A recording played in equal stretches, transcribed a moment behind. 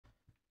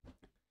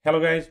Hello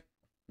guys,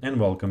 and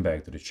welcome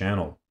back to the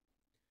channel,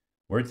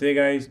 where today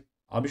guys,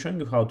 I'll be showing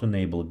you how to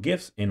enable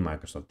GIFs in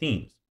Microsoft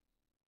Teams.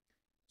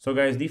 So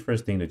guys, the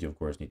first thing that you of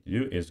course need to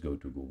do is go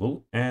to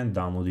Google and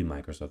download the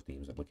Microsoft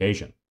Teams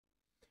application.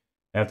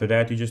 After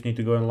that, you just need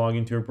to go and log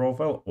into your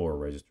profile or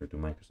register to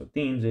Microsoft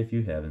Teams if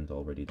you haven't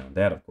already done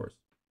that, of course.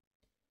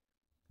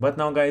 But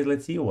now guys,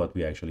 let's see what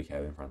we actually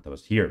have in front of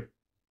us here.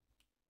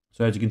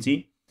 So as you can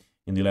see,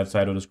 in the left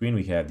side of the screen,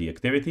 we have the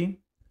activity,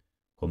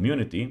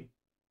 community,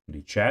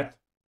 the chat,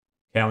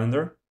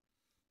 calendar,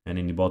 and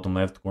in the bottom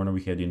left corner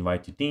we have the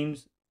invite to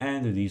teams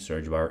and the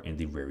search bar in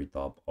the very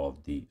top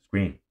of the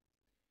screen.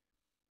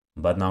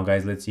 But now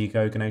guys, let's see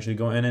how you can actually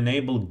go and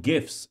enable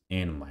GIFs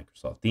in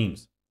Microsoft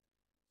Teams.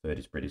 So it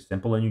is pretty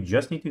simple, and you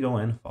just need to go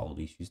and follow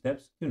these few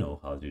steps to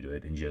know how to do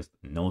it in just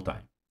no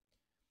time.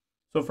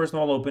 So first of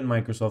all, open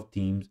Microsoft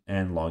Teams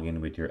and log in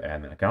with your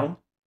admin account.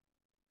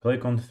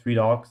 Click on the three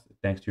dots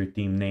next to your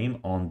team name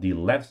on the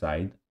left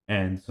side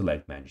and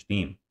select Manage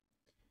Team.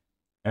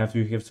 After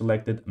you have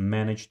selected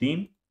Manage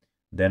Team,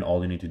 then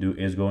all you need to do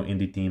is go in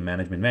the Team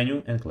Management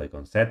menu and click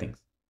on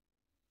Settings.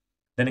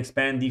 Then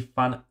expand the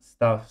Fun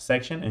Stuff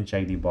section and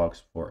check the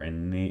box for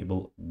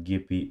Enable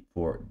GIF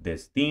for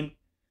this team.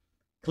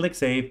 Click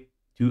Save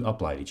to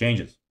apply the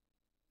changes.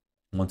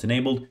 Once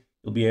enabled,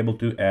 you'll be able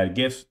to add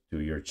GIFs to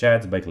your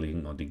chats by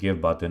clicking on the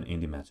GIF button in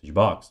the message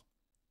box.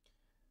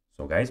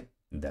 So guys,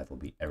 that will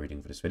be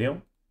everything for this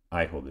video.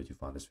 I hope that you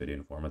found this video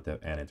informative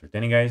and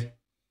entertaining, guys.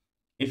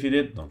 If you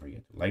did, don't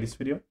forget to like this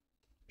video,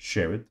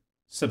 share it,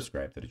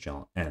 subscribe to the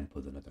channel, and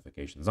put the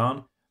notifications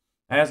on,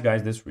 as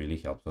guys, this really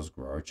helps us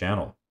grow our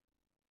channel.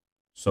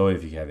 So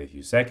if you have a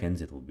few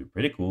seconds, it will be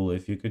pretty cool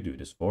if you could do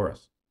this for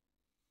us.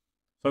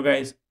 So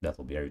guys, that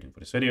will be everything for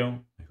this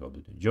video. I hope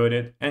that you enjoyed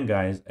it. And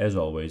guys, as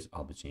always,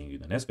 I'll be seeing you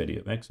in the next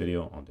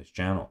video on this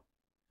channel.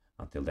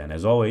 Until then,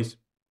 as always,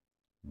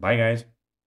 bye guys.